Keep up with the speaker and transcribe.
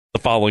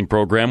following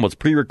program was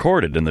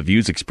pre-recorded, and the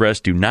views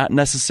expressed do not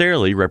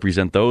necessarily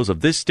represent those of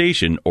this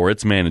station or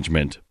its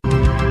management. We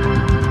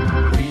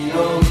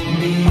don't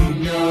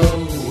need no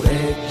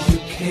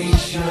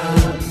education.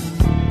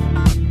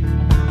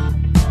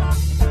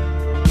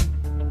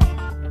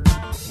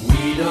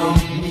 We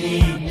don't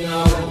need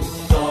no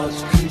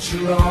thought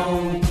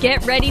control.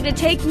 Get ready to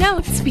take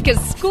notes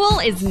because school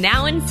is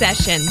now in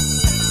session.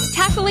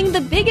 Tackling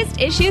the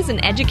biggest issues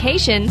in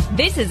education,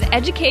 this is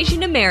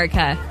Education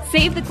America.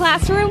 Save the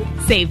classroom,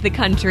 save the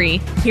country.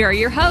 Here are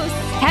your hosts,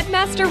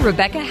 Headmaster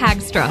Rebecca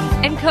Hagstrom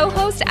and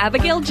co-host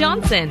Abigail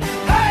Johnson.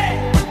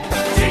 Hey,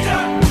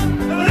 teacher,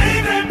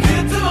 believe in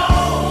kids of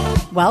all.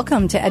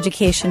 Welcome to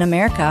Education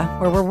America,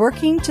 where we're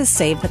working to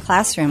save the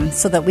classroom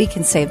so that we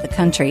can save the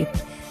country.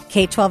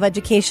 K-12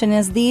 education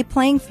is the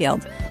playing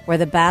field where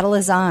the battle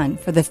is on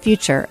for the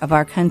future of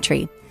our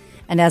country.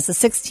 And as the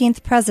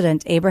 16th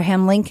President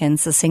Abraham Lincoln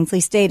succinctly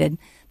stated,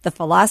 the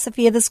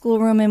philosophy of the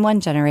schoolroom in one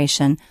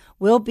generation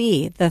will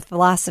be the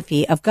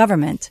philosophy of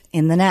government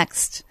in the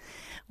next.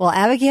 Well,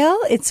 Abigail,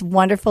 it's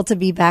wonderful to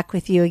be back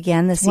with you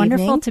again this evening.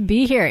 Wonderful to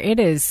be here. It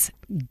is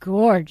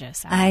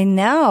gorgeous. I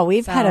know.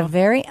 We've had a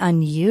very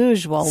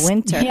unusual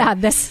winter. Yeah,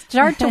 this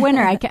start to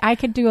winter, I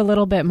could do a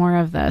little bit more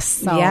of this.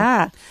 So.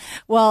 Yeah.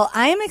 Well,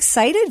 I am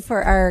excited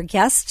for our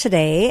guest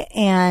today,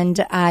 and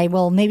I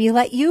will maybe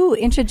let you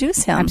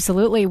introduce him.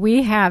 Absolutely.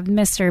 We have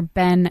Mr.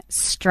 Ben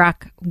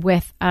Struck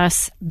with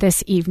us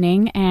this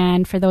evening.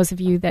 And for those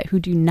of you who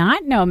do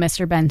not know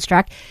Mr. Ben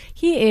Struck,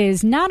 he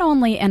is not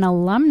only an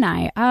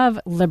alumni of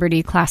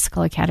Liberty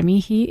Classical Academy,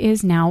 he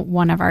is now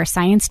one of our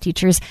science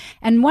teachers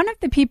and one of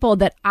the people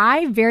that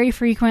I very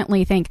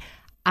frequently think,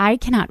 I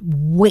cannot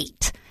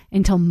wait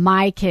until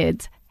my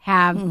kids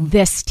have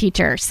this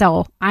teacher.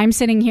 So I'm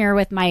sitting here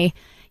with my,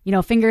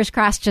 fingers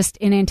crossed, just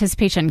in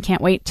anticipation.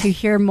 Can't wait to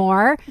hear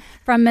more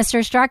from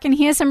Mr. Struck. And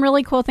he has some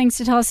really cool things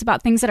to tell us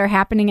about things that are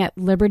happening at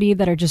Liberty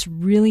that are just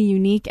really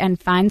unique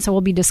and fun. So we'll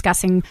be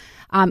discussing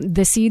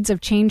the Seeds of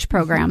Change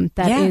program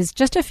that is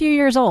just a few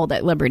years old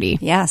at Liberty.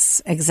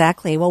 Yes,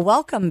 exactly. Well,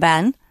 welcome,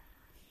 Ben.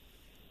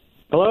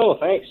 Hello,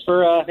 thanks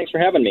for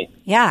having me.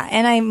 Yeah,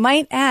 and I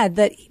might add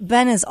that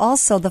Ben is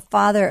also the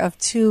father of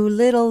two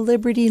little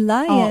Liberty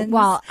Lions. Oh,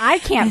 well, I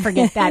can't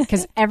forget that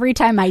because every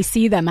time I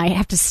see them, I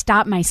have to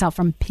stop myself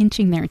from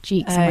pinching their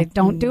cheeks. I'm like,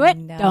 don't do it.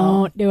 No.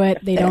 Don't do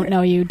it. They don't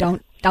know you.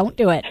 Don't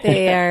do it.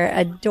 They are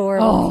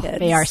adorable kids.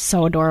 They are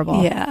so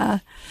adorable. Yeah.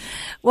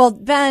 Well,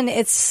 Ben,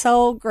 it's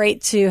so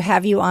great to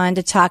have you on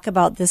to talk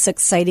about this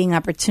exciting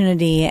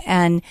opportunity.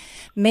 And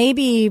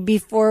maybe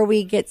before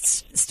we get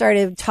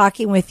started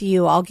talking with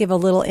you, I'll give a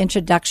little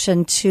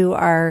introduction to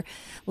our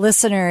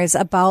listeners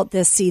about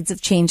this Seeds of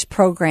Change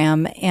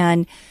program.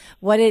 And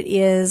what it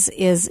is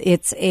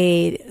it's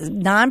a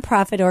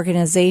nonprofit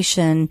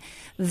organization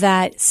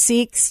that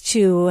seeks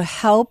to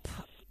help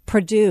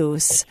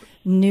produce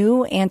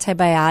new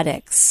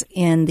antibiotics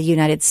in the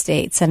United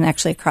States and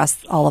actually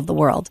across all of the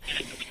world.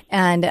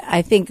 And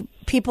I think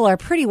people are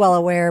pretty well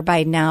aware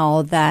by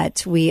now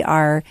that we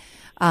are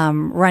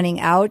running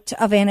out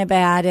of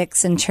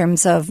antibiotics in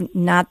terms of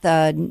not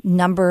the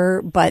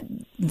number, but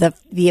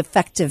the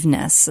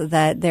effectiveness,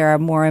 that there are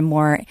more and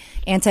more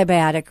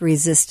antibiotic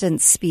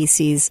resistant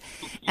species.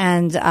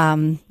 And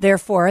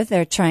therefore,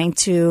 they're trying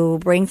to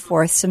bring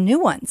forth some new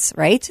ones,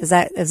 right? Is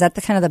that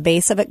the kind of the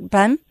base of it,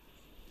 Ben?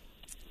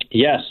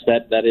 Yes,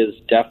 that is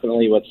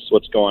definitely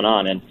what's going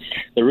on. And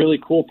the really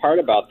cool part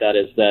about that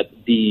is that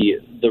the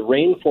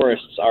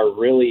rainforests are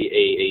really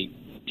a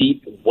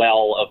deep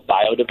well of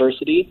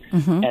biodiversity,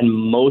 and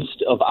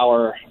most of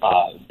our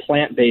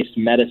plant-based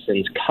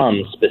medicines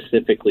come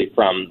specifically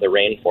from the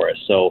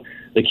rainforest. So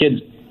the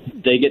kids,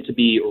 they get to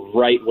be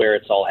right where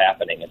it's all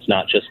happening. It's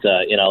not just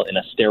in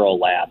a sterile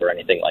lab or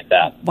anything like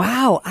that.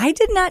 Wow, I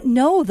did not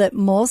know that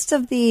most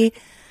of the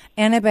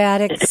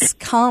antibiotics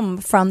come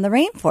from the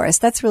rainforest.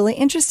 That's really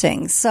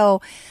interesting.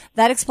 So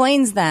that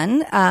explains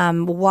then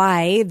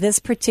why this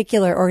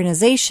particular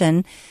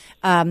organization,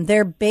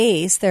 their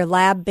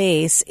lab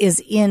base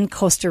is in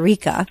Costa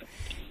Rica.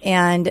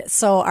 And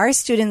so our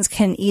students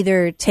can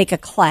either take a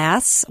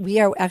class.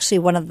 We are actually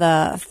one of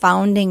the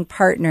founding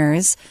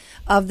partners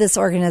of this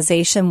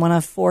organization, one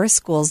of 4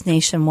 schools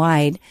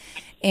nationwide.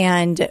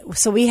 And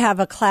so we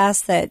have a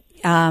class that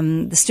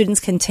the students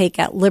can take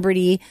at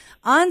Liberty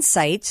on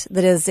site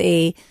that is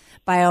a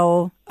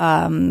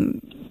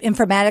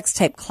informatics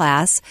type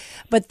class.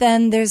 But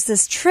then there's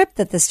this trip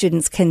that the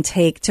students can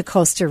take to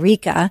Costa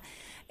Rica.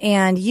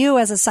 And you,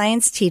 as a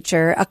science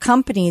teacher,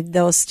 accompanied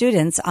those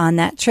students on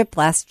that trip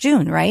last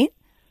June, right?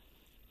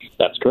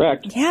 That's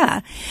correct.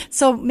 Yeah.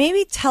 So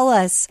maybe tell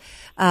us,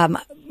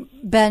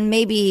 Ben,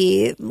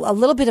 maybe a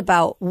little bit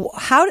about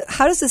how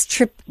does this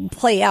trip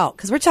play out?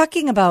 Because we're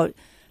talking about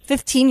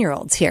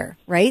 15-year-olds here,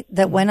 right,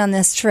 that went on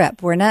this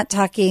trip. We're not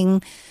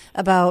talking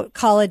about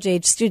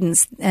college-age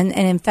students. And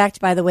in fact,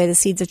 by the way, the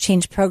Seeds of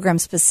Change program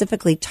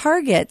specifically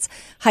targets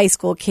high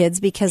school kids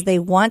because they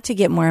want to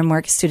get more and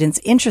more students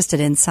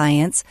interested in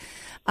science.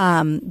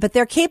 But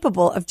they're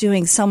capable of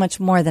doing so much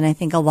more than I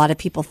think a lot of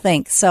people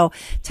think. So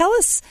tell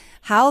us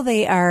how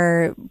they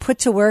are put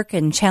to work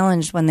and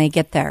challenged when they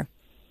get there.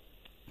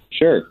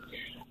 Sure.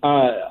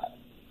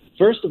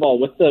 First of all,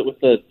 with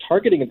the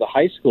targeting of the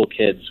high school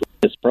kids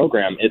with this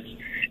program,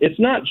 it's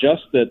not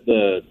just that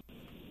the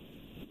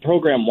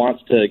program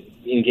wants to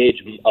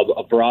engage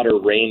a broader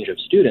range of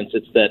students.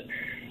 It's that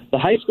the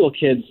high school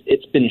kids,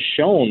 it's been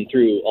shown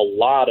through a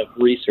lot of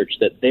research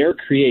that their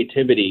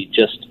creativity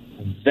just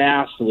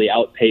vastly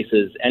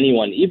outpaces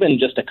anyone, even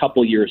just a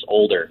couple years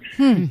older.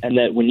 And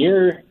that when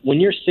you're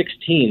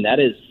 16, that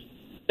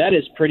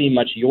is pretty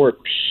much your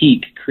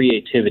peak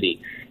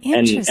creativity.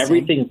 And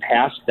everything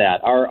past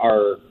that,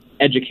 our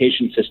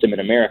education system in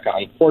America,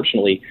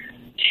 unfortunately,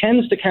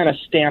 tends to kind of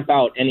stamp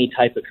out any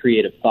type of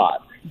creative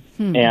thought.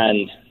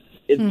 And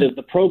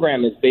the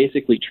program is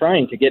basically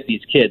trying to get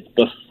these kids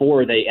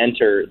before they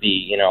enter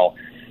the,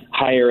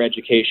 higher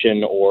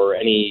education or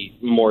any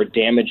more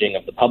damaging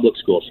of the public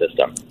school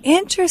system.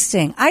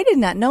 Interesting. I did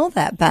not know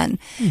that, Ben.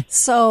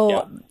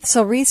 So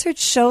research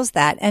shows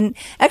that. And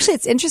actually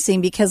it's interesting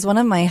because one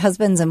of my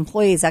husband's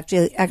employees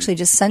actually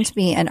just sent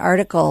me an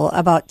article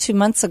about 2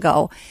 months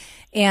ago.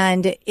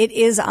 And it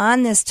is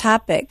on this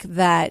topic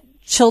that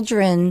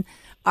children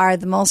are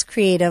the most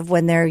creative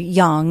when they're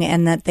young,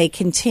 and that they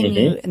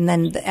continue, and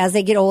then as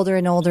they get older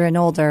and older and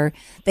older,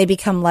 they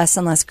become less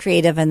and less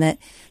creative, and that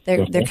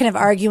they're kind of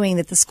arguing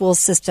that the school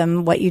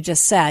system, what you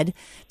just said,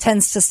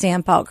 tends to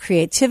stamp out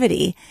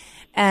creativity.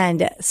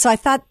 And so I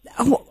thought,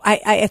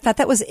 I thought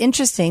that was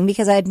interesting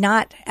because I had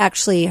not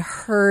actually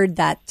heard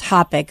that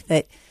topic,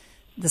 that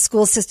the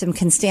school system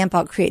can stamp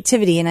out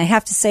creativity. And I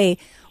have to say,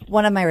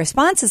 one of my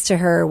responses to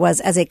her was,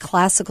 as a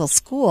classical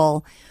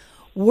school,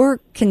 we're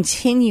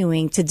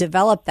continuing to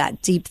develop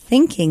that deep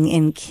thinking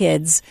in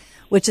kids,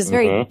 which is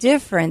very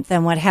different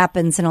than what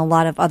happens in a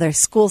lot of other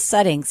school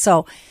settings.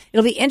 So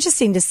it'll be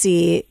interesting to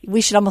see.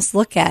 We should almost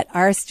look at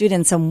our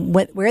students and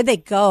where they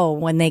go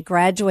when they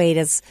graduate.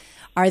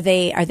 Are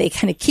they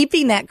kind of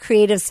keeping that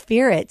creative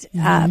spirit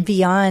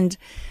beyond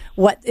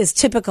what is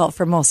typical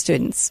for most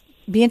students?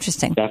 Be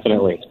interesting.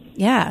 Definitely.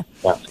 Yeah.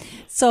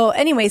 So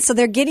anyway, so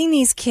they're getting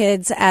these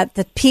kids at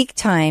the peak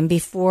time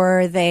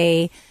before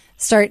they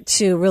start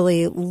to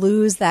really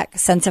lose that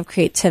sense of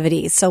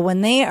creativity. So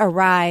when they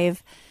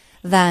arrive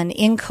then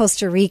in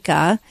Costa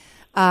Rica,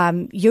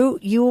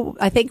 you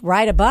I think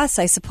ride a bus,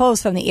 I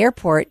suppose, from the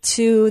airport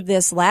to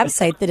this lab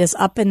site that is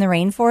up in the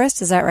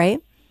rainforest. Is that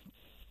right?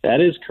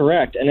 That is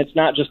correct. And it's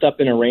not just up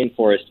in a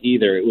rainforest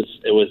either. It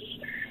was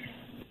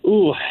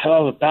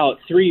about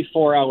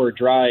 3-4 hour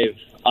drive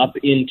up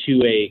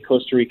into a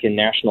Costa Rican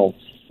national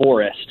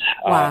forest.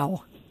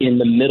 Wow. In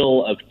the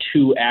middle of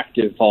 2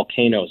 active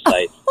volcano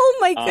sites. Oh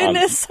my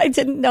goodness, I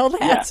didn't know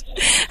that.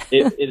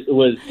 Yeah. It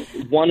was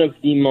one of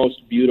the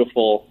most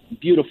beautiful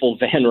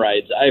van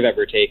rides I've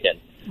ever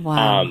taken.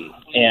 Wow.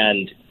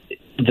 And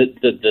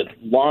the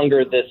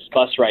longer this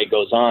bus ride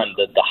goes on,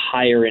 the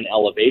higher in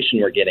elevation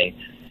we're getting.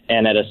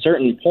 And at a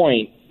certain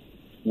point,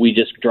 we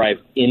just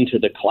drive into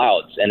the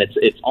clouds. And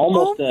it's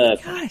almost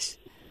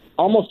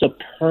almost a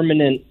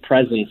permanent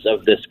presence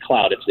of this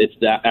cloud. It's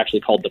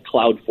actually called the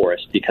cloud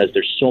forest because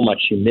there's so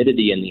much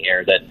humidity in the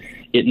air that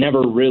it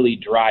never really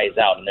dries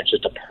out, and there's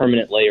just a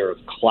permanent layer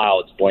of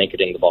clouds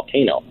blanketing the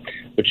volcano,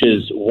 which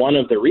is one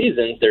of the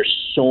reasons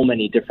there's so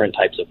many different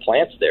types of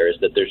plants there, is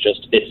that there's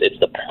just it's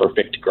the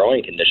perfect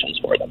growing conditions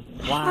for them.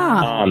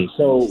 Wow.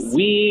 So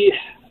we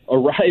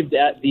arrived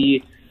at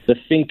the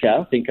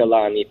Finca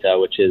La Anita,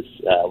 which is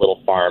a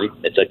little farm.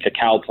 It's a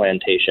cacao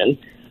plantation.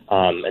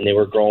 And they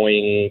were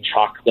growing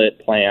chocolate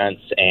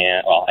plants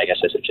and, well, I guess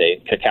I should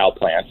say cacao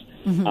plants,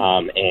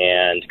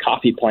 and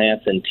coffee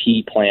plants and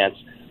tea plants.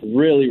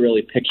 Really,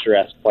 really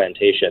picturesque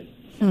plantation.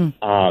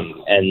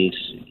 And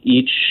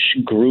each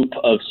group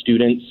of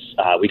students,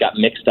 we got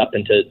mixed up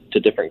into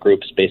different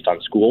groups based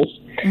on schools.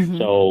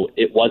 So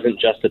it wasn't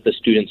just that the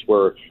students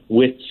were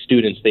with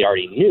students they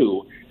already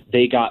knew.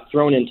 They got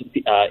thrown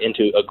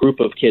into a group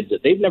of kids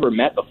that they've never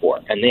met before,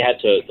 and they had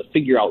to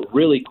figure out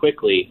really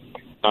quickly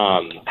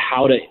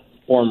how to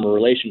form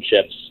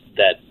relationships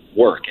that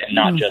work, and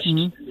not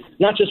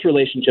just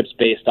relationships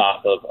based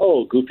off of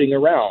goofing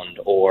around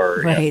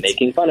or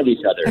making fun of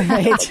each other.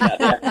 Like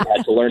that. They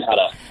had to learn how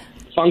to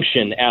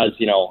function as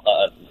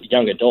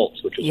young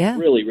adults, which was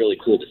really, really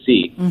cool to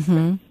see.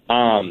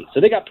 So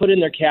they got put in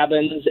their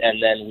cabins,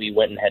 and then we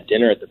went and had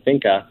dinner at the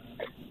finca,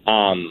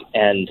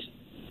 and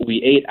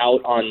we ate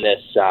out on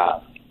this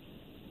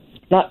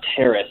not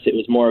terrace. It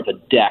was more of a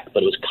deck,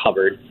 but it was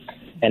covered.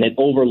 And it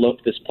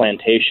overlooked this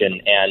plantation,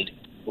 and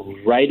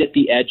right at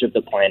the edge of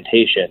the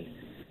plantation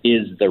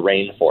is the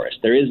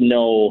rainforest. There is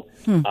no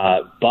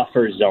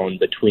buffer zone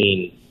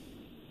between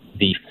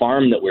the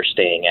farm that we're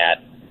staying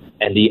at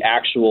and the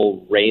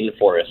actual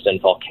rainforest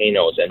and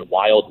volcanoes and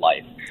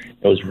wildlife.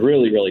 It was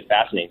really, really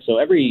fascinating. So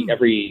every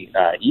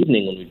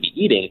evening when we'd be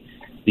eating,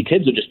 the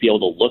kids would just be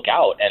able to look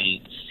out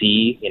and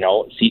see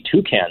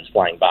toucans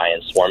flying by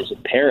and swarms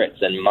of parrots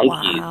and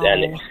monkeys. Wow.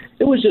 And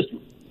it was just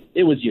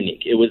it was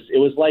unique. It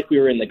was like we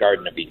were in the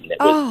Garden of Eden.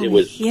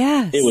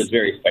 Yes. It was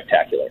very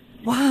spectacular.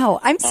 Wow.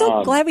 I'm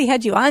so glad we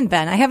had you on,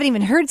 Ben. I haven't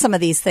even heard some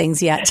of these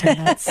things yet.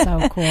 That's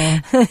so cool.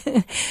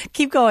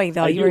 Keep going,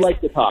 though. I do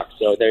like to talk,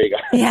 so there you go.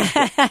 Yeah.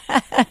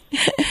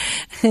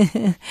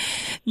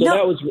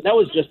 So that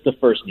was just the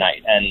first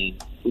night,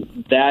 and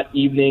that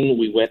evening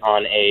we went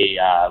on a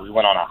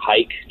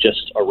hike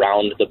just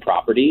around the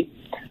property,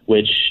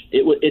 which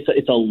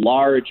it's a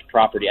large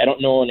property. I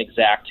don't know an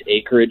exact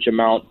acreage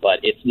amount, but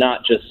it's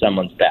not just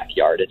someone's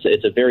backyard.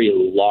 It's a very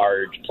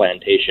large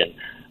plantation.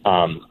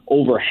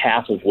 Over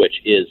half of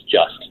which is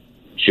just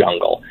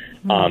jungle.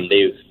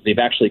 They've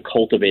actually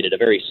cultivated a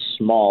very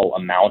small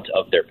amount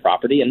of their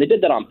property, and they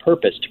did that on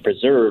purpose to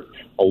preserve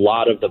a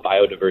lot of the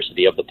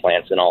biodiversity of the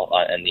plants and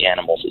the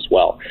animals as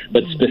well.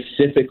 But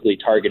specifically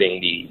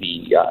targeting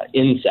the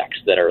insects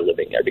that are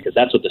living there, because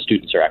that's what the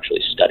students are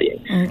actually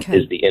studying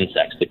is the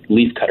insects, the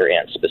leafcutter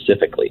ants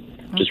specifically,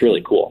 which is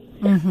really cool.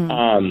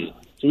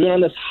 So we went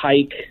on this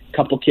hike. A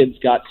couple kids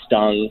got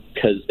stung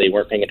because they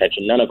weren't paying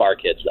attention. None of our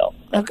kids, though.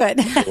 Oh, good.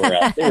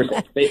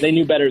 They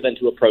knew better than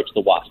to approach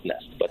the wasp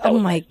nest. But oh,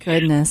 my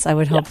goodness. I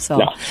would hope so.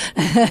 No.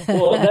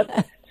 Well,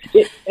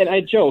 and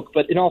I joke,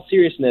 but in all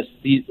seriousness,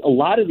 a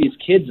lot of these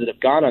kids that have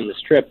gone on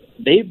this trip,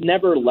 they've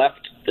never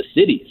left the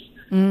cities,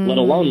 let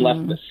alone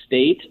left the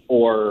state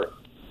or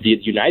the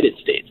United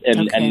States.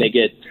 And they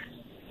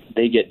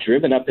get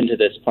driven up into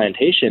this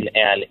plantation,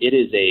 and it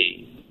is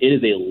a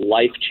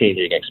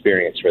life-changing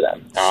experience for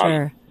them.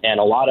 Sure. And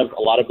a lot of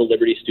the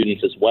Liberty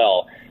students as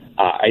well.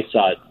 I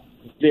saw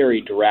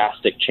very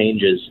drastic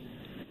changes,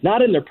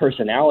 not in their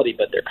personality,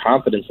 but their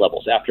confidence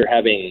levels after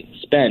having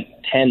spent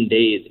 10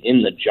 days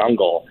in the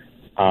jungle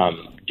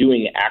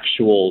doing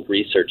actual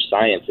research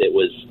science. It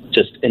was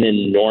just an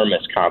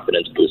enormous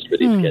confidence boost for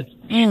these kids.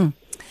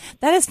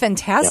 That is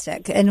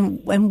fantastic. Yeah.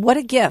 And what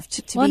a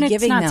gift to be giving them.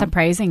 It's not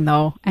surprising,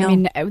 though. No. I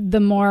mean, the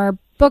more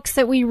books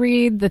that we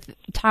read, the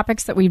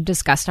topics that we've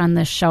discussed on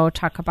this show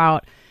talk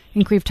about, I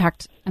think we've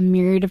talked a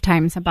myriad of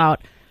times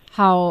about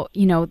how,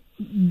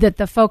 that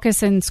the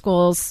focus in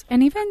schools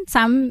and even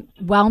some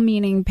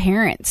well-meaning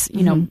parents,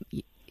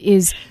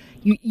 is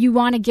you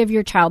want to give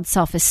your child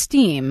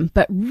self-esteem,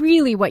 but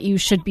really what you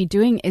should be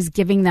doing is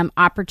giving them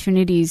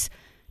opportunities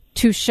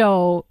to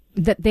show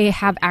that they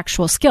have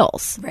actual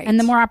skills. Right. And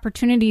the more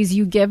opportunities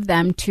you give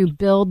them to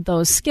build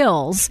those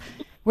skills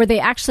where they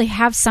actually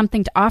have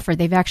something to offer,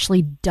 they've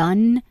actually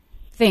done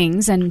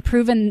things and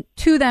proven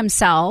to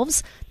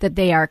themselves that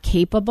they are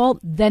capable,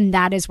 then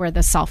that is where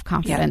the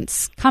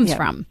self-confidence comes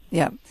from.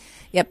 Yep.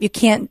 You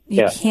can't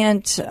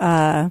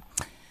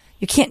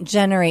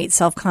generate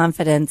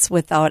self-confidence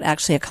without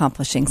actually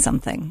accomplishing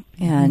something.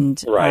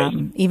 And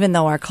even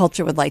though our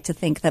culture would like to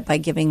think that by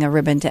giving a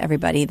ribbon to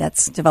everybody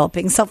that's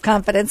developing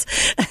self-confidence,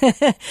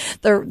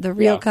 the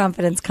real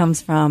confidence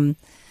comes from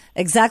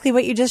exactly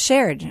what you just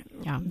shared,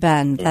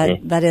 Ben.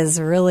 That is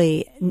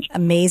really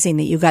amazing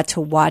that you got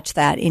to watch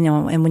that,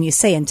 and when you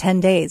say in 10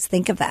 days,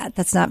 think of that.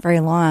 That's not very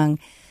long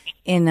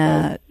in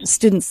a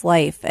student's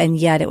life, and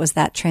yet it was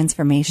that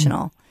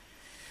transformational.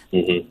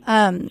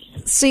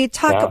 So you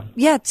talk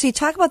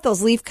about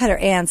those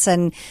leafcutter ants,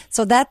 and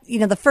so that,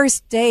 the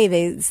first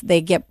day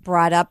they get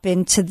brought up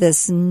into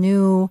this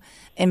new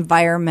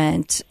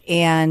environment,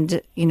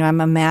 and,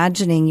 I'm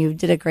imagining you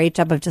did a great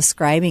job of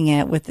describing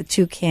it with the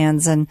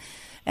toucans and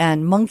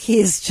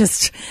monkeys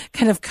just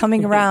kind of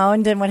coming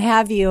around and what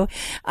have you.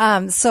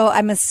 So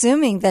I'm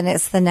assuming then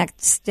it's the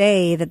next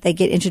day that they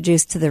get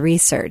introduced to the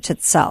research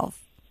itself.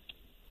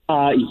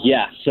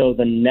 So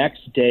the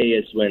next day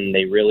is when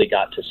they really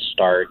got to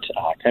start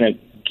kind of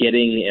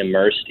getting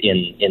immersed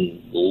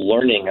in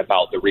learning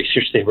about the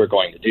research they were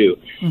going to do.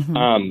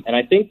 And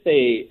I think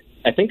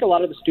a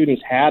lot of the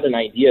students had an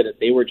idea that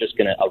they were just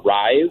going to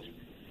arrive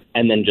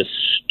and then just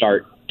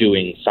start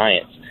doing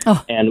science.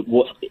 And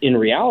in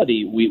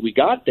reality, we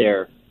got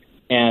there,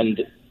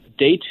 and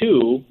day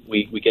 2,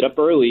 we get up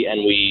early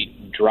and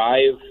we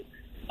drive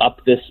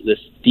up this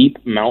steep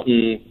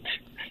mountain,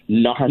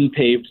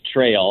 non-paved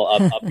trail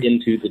up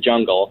into the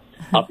jungle,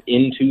 up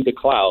into the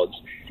clouds.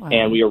 Wow.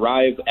 And we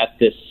arrive at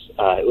this,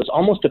 it was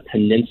almost a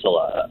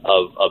peninsula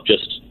of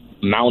just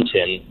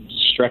mountain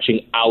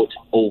stretching out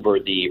over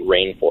the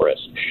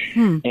rainforest.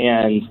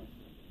 And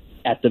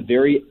at the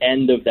very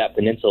end of that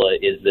peninsula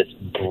is this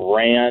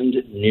brand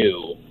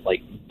new,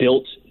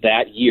 built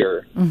that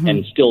year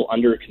and still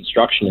under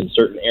construction in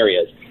certain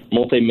areas,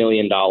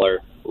 multi-million-dollar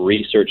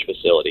research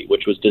facility,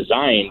 which was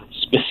designed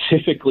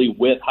specifically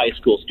with high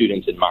school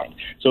students in mind.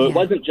 So it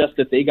wasn't just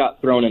that they got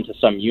thrown into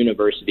some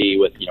university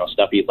with,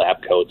 stuffy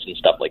lab coats and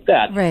stuff like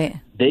that. Right.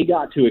 They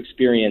got to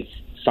experience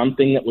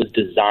something that was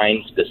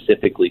designed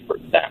specifically for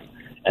them.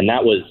 And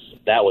that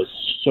was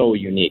so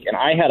unique. And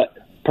I had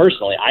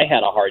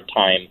a hard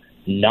time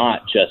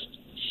not just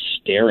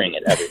staring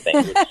at everything.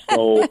 It was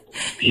so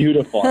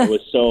beautiful. It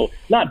was so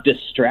not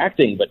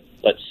distracting, but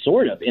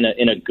sort of in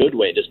a good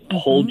way, just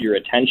pulled your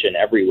attention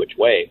every which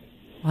way.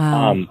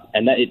 Wow.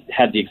 And that it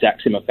had the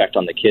exact same effect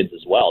on the kids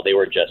as well. They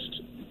were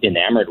just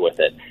enamored with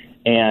it.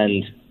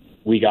 And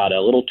we got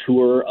a little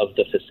tour of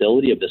the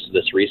facility of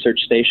this research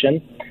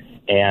station.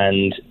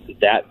 And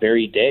that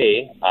very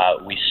day,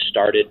 we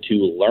started to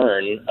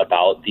learn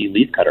about the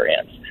leafcutter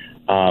ants.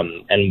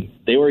 And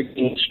they were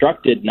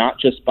instructed not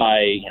just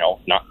by,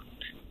 not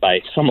by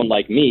someone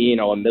like me,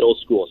 a middle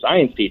school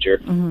science teacher,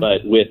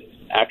 but with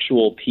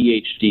actual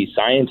PhD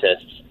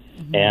scientists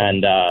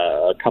and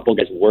a couple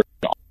guys working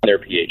on their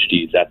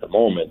PhDs at the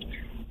moment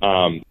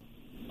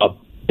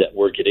that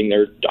were getting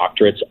their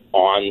doctorates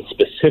on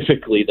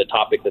specifically the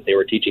topic that they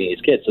were teaching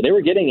these kids. So they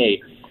were getting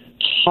a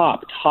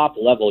top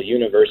level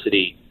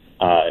university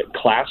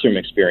classroom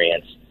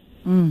experience.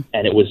 And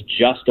it was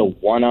just a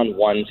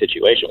one-on-one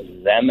situation. It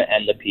was them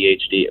and the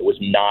PhD. It was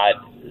not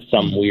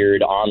some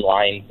weird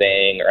online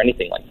thing or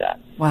anything like that.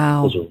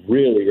 Wow. It was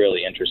really,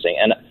 really interesting.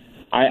 And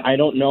I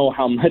don't know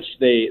how much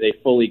they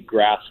fully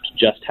grasped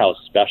just how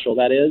special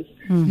that is.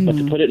 But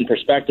to put it in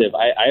perspective,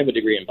 I have a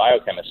degree in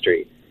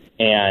biochemistry,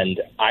 and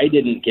I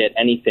didn't get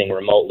anything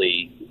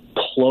remotely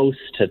close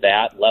to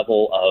that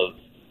level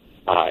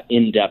of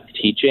in-depth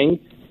teaching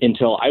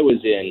until I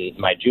was in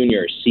my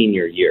junior or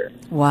senior year.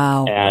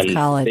 Wow. And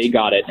college. they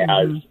got it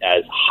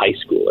as high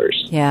schoolers.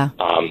 Yeah.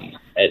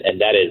 And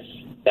that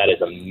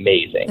is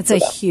amazing.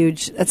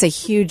 That's a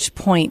huge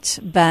point,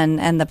 Ben,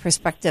 and the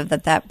perspective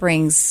that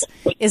brings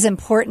is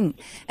important,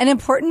 and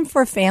important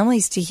for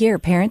families to hear,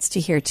 parents to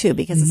hear too,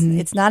 because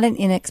it's not an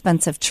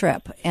inexpensive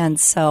trip. And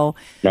so,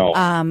 No.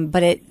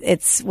 But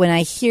it's when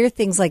I hear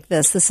things like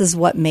this is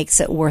what makes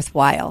it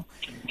worthwhile.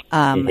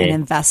 An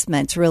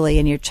investment really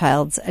in your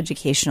child's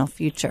educational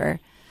future.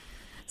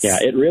 Yeah,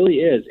 it really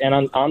is.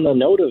 And on the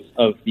note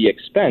of the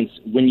expense,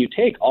 when you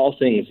take all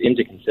things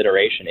into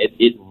consideration,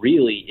 it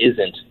really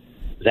isn't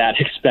that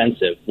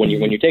expensive when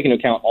you take into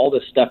account all the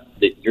stuff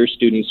that your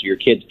students, your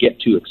kids get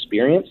to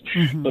experience,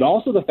 but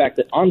also the fact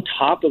that on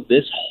top of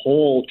this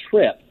whole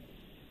trip,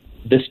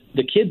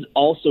 the kids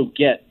also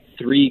get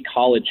 3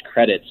 college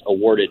credits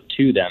awarded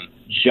to them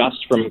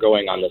just from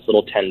going on this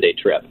little 10-day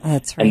trip.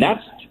 That's right. And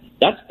that's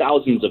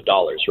thousands of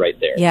dollars right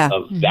there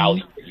of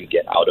value that you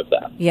get out of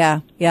that. Yeah,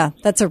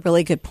 that's a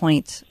really good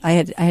point. I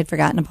had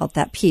forgotten about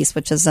that piece,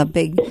 which is a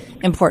big,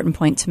 important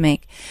point to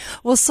make.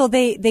 Well, so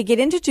they get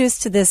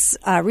introduced to this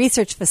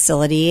research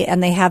facility,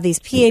 and they have these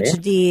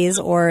PhDs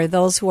or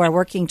those who are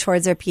working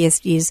towards their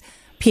PhDs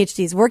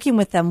working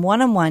with them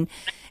one-on-one.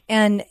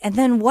 And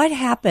then what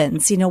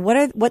happens?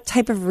 What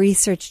type of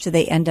research do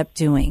they end up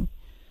doing?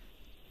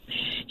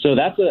 So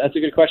that's a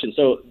good question.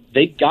 So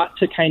they got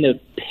to kind of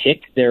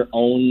pick their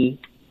own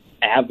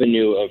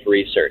avenue of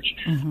research,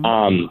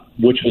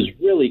 which was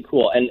really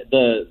cool. And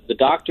the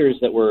doctors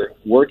that were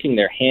working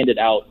there handed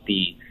out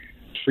the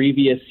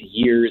previous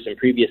years and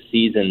previous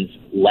seasons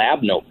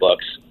lab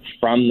notebooks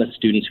from the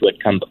students who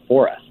had come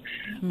before us.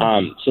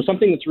 So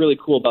something that's really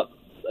cool about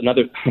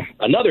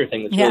another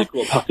thing that's really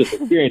cool about this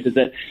experience is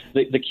that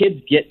the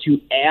kids get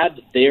to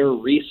add their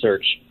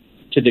research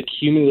to the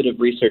cumulative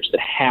research that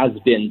has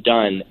been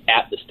done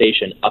at the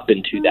station up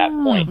into that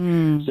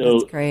point.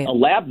 So a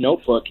lab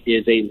notebook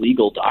is a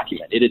legal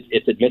document.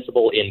 It's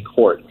admissible in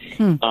court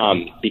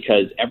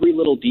because every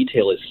little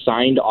detail is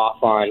signed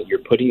off on. You're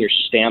putting your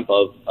stamp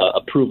of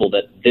approval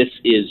that this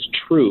is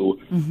true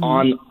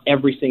on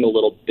every single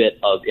little bit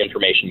of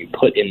information you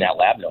put in that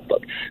lab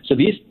notebook. So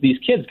these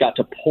kids got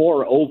to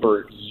pore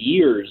over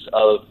years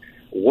of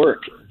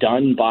work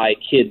done by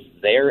kids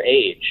their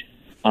age.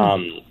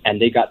 And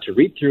they got to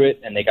read through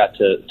it, and they got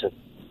to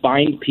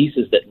find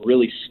pieces that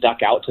really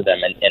stuck out to them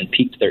and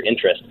piqued their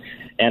interest.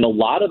 And a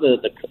lot of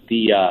the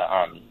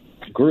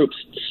groups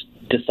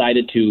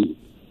decided to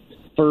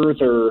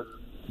further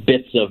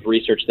bits of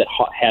research that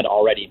had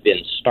already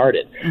been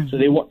started. So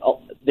they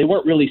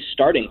weren't really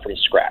starting from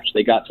scratch.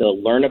 They got to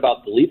learn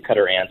about the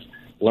leafcutter ants,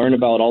 learn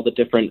about all the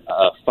different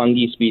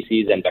fungi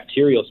species and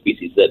bacterial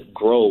species that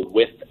grow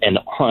with and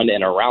on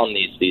and around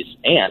these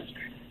ants.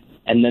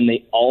 And then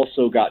they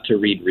also got to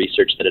read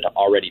research that had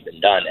already been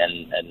done,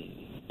 and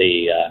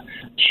they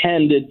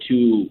tended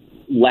to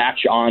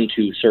latch on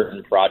to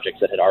certain projects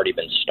that had already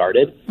been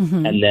started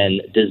and then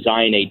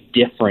design a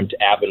different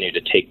avenue to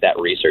take that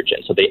research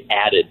in. So they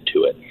added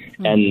to it.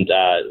 And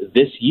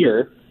this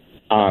year,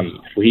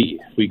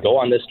 we go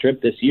on this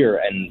trip this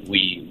year and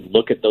we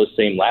look at those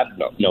same lab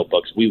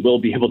notebooks, we will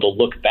be able to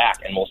look back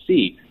and we'll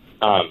see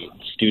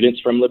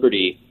students from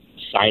Liberty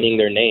signing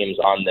their names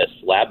on this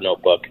lab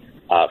notebook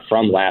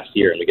from last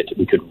year, and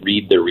we could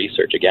read their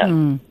research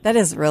again. That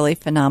is really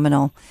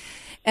phenomenal,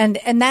 and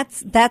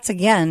that's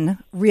again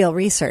real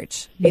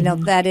research.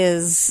 That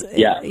is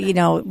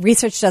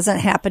research doesn't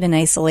happen in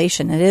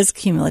isolation; it is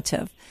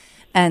cumulative,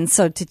 and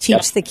so to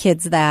teach the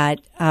kids that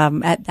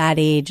at that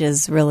age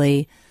is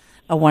really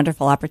a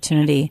wonderful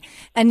opportunity.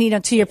 And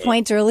to your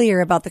point earlier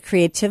about the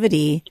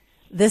creativity,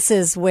 this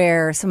is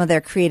where some of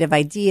their creative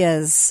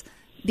ideas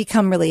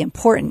become really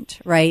important,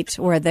 right?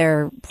 Where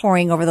they're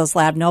poring over those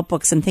lab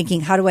notebooks and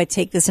thinking, how do I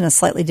take this in a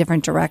slightly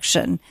different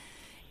direction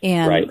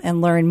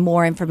and learn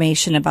more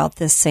information about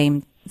this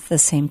same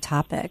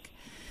topic?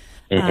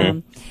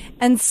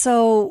 And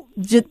so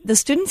the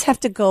students have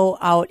to go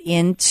out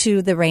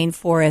into the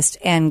rainforest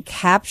and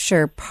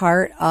capture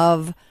part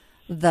of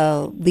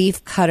the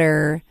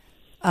leafcutter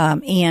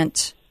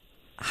ant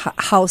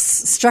house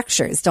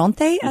structures, don't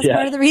they, as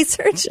part of the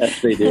research?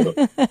 Yes, they do.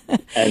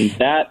 And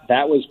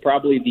that was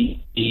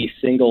probably the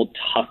single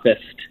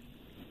toughest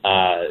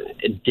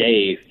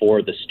day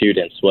for the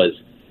students was,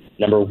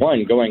 number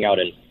one, going out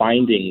and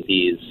finding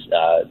these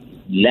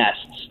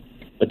nests,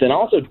 but then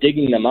also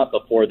digging them up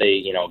before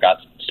they,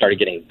 started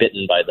getting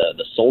bitten by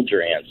the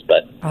soldier ants.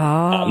 But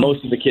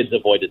most of the kids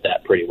avoided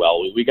that pretty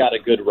well. We got a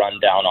good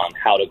rundown on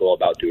how to go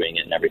about doing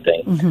it and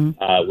everything.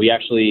 We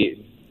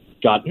actually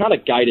got not a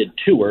guided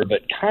tour,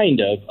 but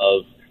kind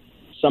of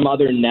some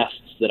other nests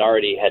that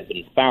already had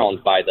been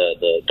found by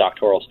the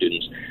doctoral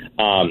students.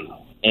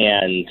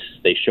 And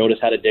they showed us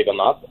how to dig them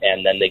up,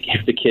 and then they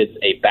gave the kids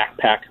a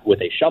backpack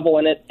with a shovel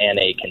in it and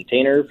a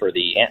container for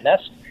the ant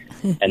nest,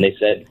 and they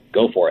said,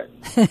 go for it.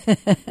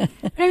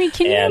 I mean,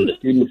 the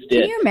students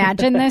did. Can you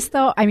imagine this,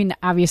 though? I mean,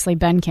 obviously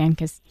Ben can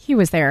because he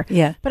was there.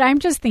 Yeah. But I'm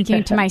just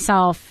thinking to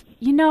myself,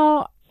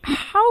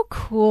 how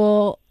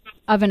cool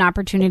of an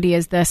opportunity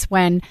is this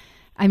when,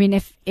 I mean,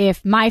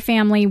 if my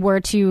family were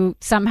to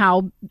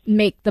somehow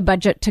make the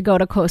budget to go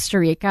to Costa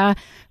Rica,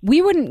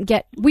 we'd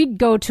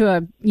go to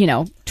a,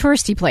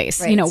 touristy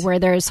place, right, where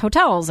there's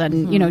hotels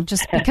and,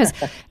 just because,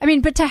 I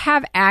mean, but to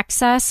have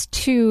access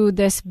to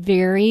this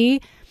very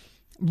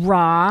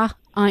raw,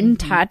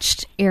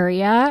 untouched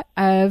area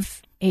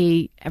of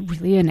a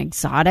really an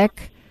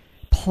exotic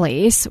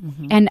place.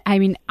 And I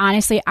mean,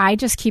 honestly, I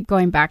just keep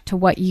going back to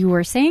what you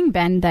were saying,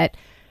 Ben, that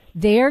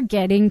they're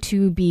getting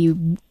to be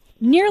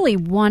nearly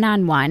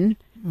one-on-one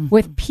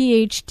with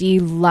PhD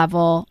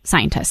level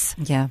scientists.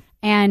 Yeah.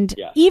 And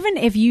even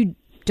if you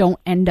don't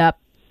end up,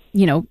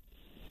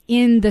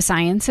 in the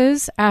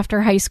sciences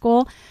after high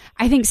school,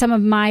 I think some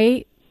of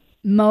my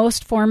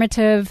most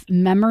formative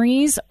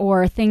memories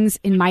or things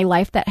in my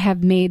life that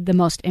have made the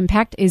most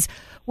impact is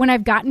when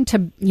I've gotten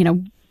to,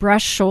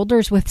 brush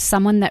shoulders with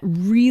someone that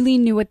really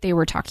knew what they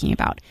were talking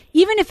about.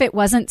 Even if it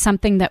wasn't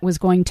something that was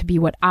going to be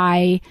what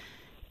I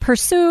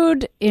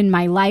pursued in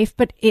my life,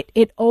 but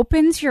it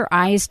opens your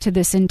eyes to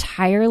this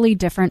entirely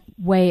different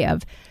way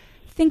of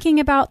thinking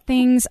about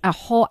things, a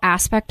whole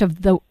aspect of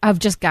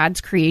just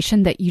God's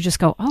creation that you just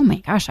go, oh my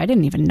gosh, I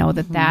didn't even know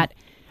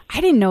I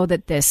didn't know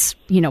that this,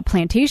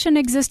 plantation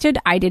existed.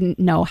 I didn't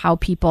know how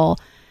people,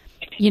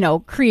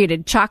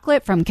 created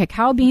chocolate from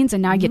cacao beans,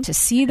 and now I get to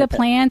see the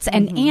plants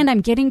and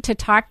I'm getting to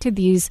talk to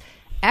these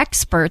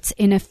experts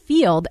in a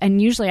field. And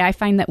usually I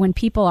find that when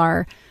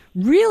people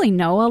really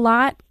know a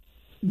lot,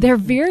 they're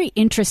very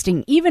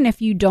interesting, even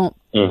if you don't,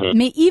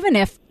 even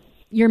if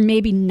you're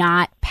maybe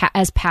not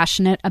as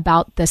passionate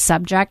about the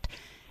subject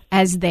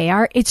as they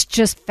are. It's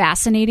just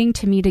fascinating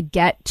to me to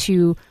get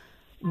to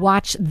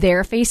watch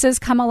their faces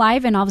come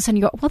alive, and all of a sudden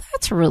you go, well,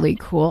 that's really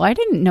cool. I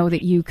didn't know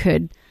that you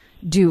could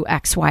do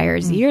X, Y, or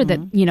Z, or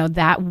that,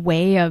 that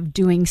way of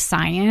doing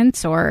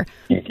science or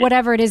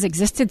whatever it is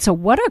existed. So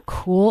what a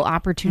cool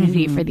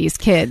opportunity for these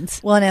kids.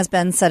 Well, and as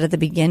Ben said at the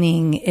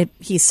beginning,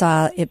 he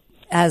saw it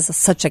as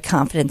such a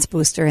confidence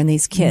booster in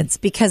these kids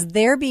because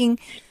they're being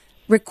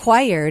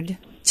required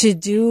to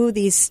do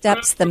these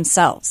steps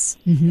themselves.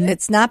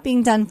 It's not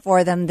being done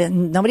for them.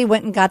 Then nobody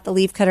went and got the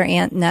leafcutter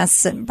ant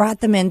nests and brought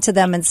them into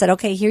them and said,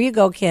 okay, here you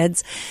go,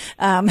 kids,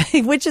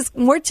 which is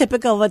more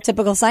typical of a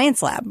typical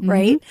science lab,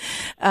 right?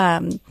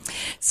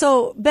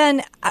 So,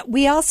 Ben,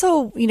 we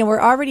also,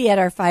 we're already at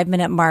our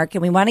 5-minute mark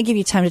and we want to give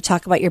you time to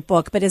talk about your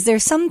book, but is there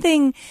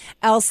something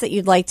else that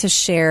you'd like to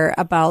share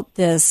about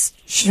this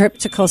trip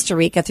to Costa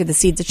Rica through the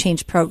Seeds of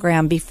Change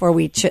program before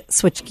we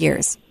switch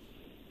gears?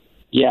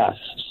 Yes.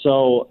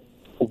 So,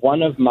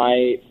 one of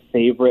my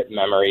favorite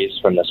memories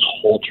from this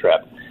whole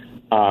trip,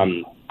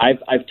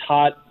 I've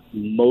taught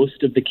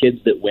most of the kids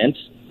that went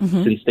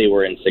since they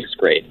were in 6th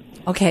grade.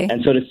 Okay.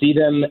 And so to see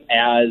them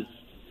as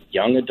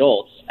young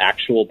adults,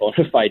 actual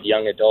bona fide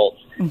young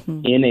adults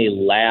in a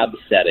lab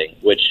setting,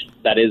 which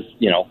that is,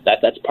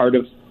 that's part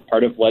of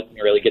what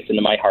really gets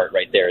into my heart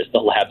right there is the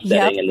lab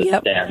setting and the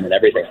STEM and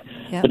everything.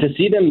 But to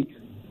see them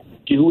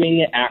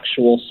doing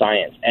actual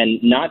science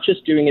and not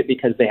just doing it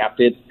because they have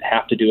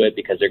to do it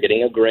because they're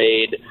getting a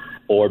grade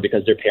or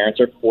because their parents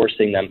are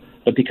forcing them,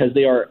 but because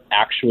they are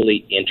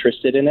actually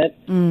interested in it.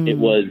 It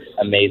was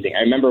amazing.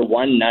 I remember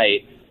one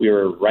night we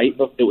were it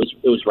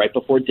was right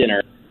before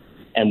dinner,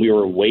 and we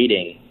were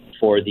waiting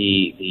for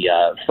the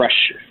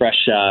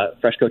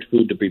fresh cooked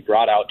food to be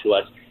brought out to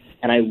us.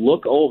 And I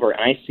look over and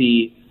I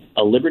see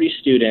a Liberty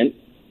student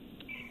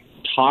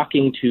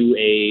talking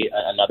to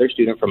another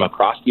student from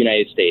across the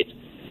United States.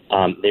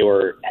 They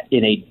were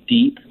in a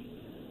deep,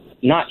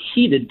 not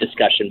heated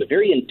discussion, but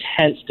very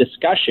intense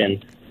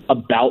discussion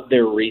about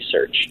their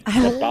research,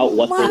 about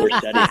what they were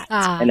studying,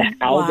 and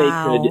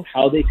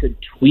how they could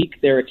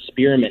tweak their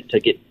experiment to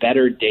get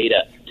better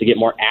data, to get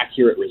more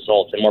accurate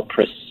results and more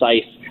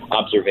precise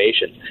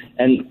observation.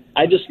 And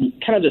I just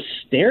kind of just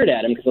stared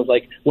at him because I was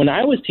like, when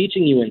I was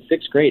teaching you in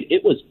 6th grade,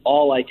 it was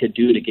all I could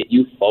do to get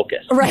you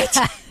focused. Right.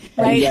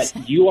 And Right. yet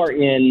you are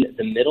in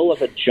the middle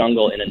of a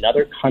jungle in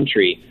another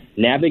country,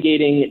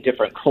 navigating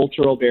different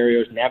cultural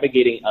barriers,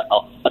 navigating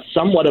a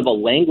somewhat of a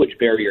language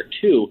barrier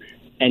too,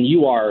 and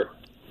you are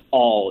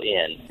all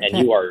in, and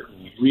you are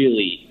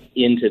really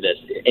into this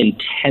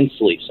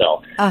intensely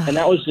so. And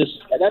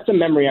that's a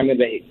memory I'm going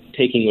to be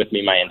taking with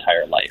me my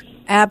entire life.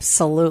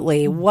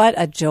 Absolutely. What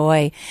a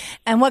joy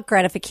and what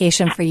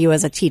gratification for you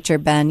as a teacher,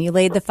 Ben. You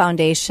laid the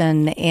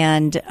foundation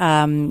and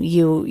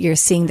you're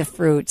seeing the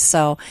fruit.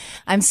 So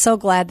I'm so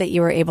glad that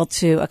you were able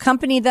to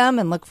accompany them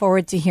and look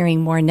forward to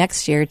hearing more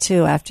next year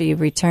too after you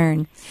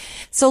return.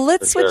 So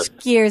let's switch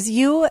gears.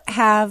 You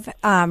have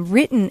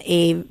written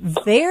a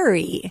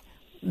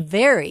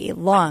very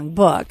long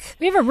book.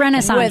 We have a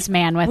Renaissance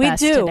man with us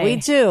today. We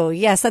do.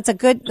 Yes, that's a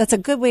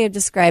good way of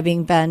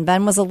describing Ben.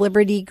 Ben was a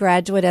Liberty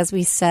graduate, as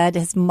we said.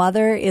 His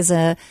mother is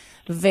a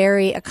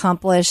very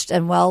accomplished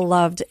and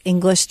well-loved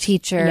English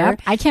teacher.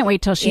 Yep. I can't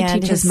wait till she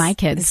teaches my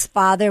kids. His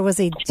father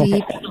was a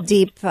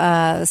deep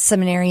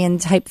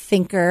seminarian-type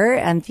thinker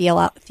and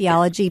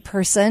theology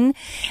person.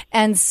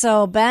 And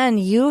so, Ben,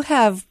 you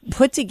have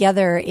put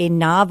together a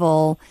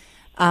novel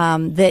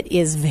that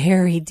is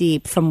very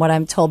deep, from what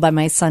I'm told by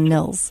my son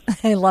Nils.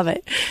 I love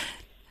it.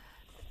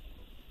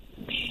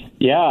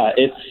 Yeah,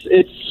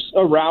 it's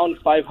around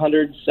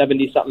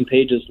 570 something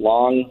pages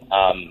long.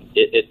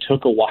 It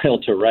took a while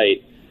to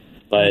write,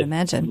 but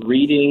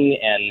reading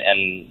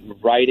and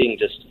writing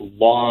just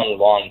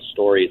long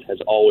stories has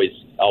always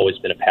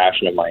been a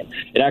passion of mine.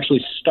 It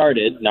actually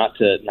started, not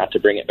to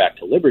bring it back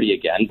to Liberty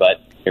again,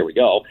 but here we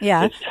go.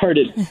 Yeah. It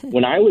started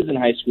when I was in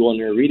high school and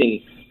we were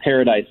reading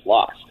Paradise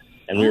Lost.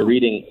 And we were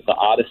reading the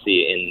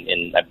Odyssey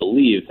in, I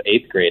believe,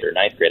 8th grade or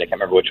 9th grade. I can't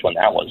remember which one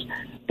that was.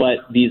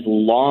 But these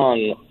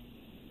long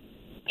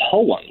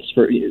poems,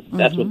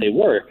 that's what they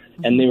were.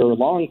 And they were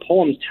long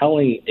poems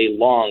telling a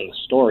long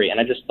story. And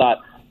I just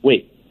thought,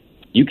 wait,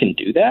 you can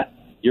do that?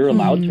 You're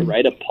allowed to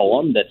write a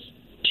poem that's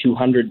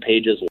 200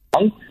 pages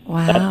long?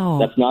 Wow.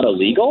 That's not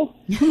illegal?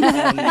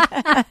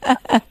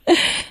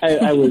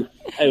 I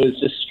was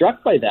just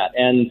struck by that.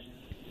 And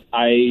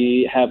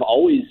I have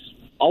always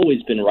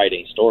been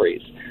writing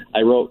stories.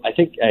 I wrote, I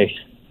think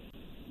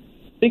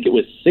it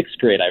was 6th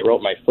grade, I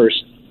wrote my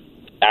first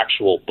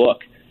actual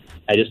book.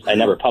 I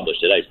never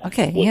published it.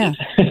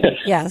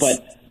 Yes.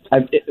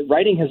 But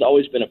writing has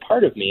always been a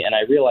part of me, and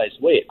I realized,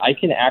 wait, I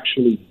can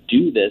actually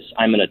do this.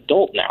 I'm an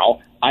adult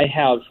now. I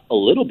have a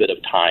little bit of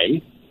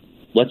time.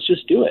 Let's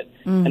just do it.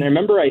 And I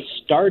remember I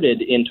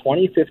started in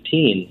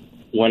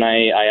 2015 when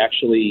I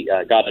actually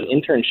got an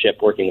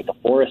internship working with the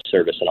Forest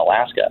Service in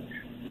Alaska.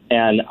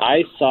 And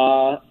I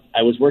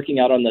was working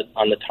out on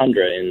the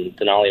tundra in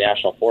Denali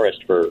National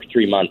Forest for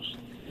 3 months,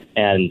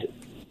 and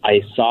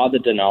I saw the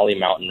Denali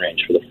mountain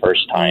range for the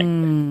first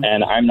time.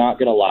 And I'm not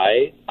going to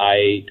lie,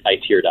 I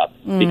teared up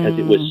because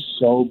it was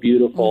so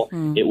beautiful.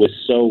 It was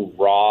so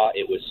raw.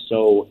 It was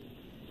so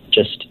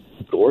just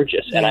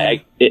gorgeous. Yeah.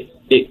 And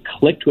it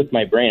clicked with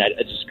my brain.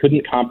 I just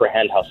couldn't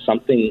comprehend how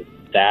something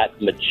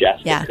that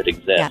majestic could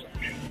exist. Yeah.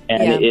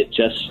 And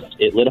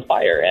it lit a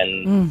fire.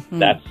 And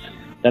that's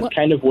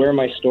kind of where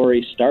my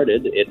story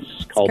started.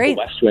 It's called The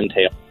West Wind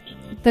Tales.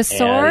 The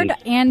Sword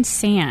and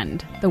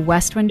Sand, The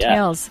West Wind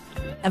Tales.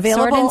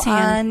 Available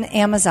on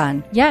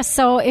Amazon. Yes,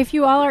 so if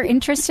you all are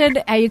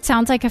interested, it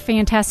sounds like a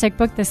fantastic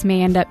book. This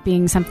may end up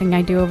being something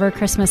I do over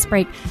Christmas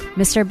break.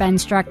 Mr. Ben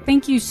Struck,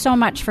 thank you so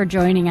much for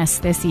joining us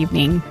this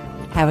evening.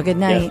 Have a good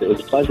night. Yes, it was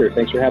a pleasure.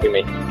 Thanks for having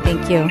me.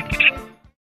 Thank you.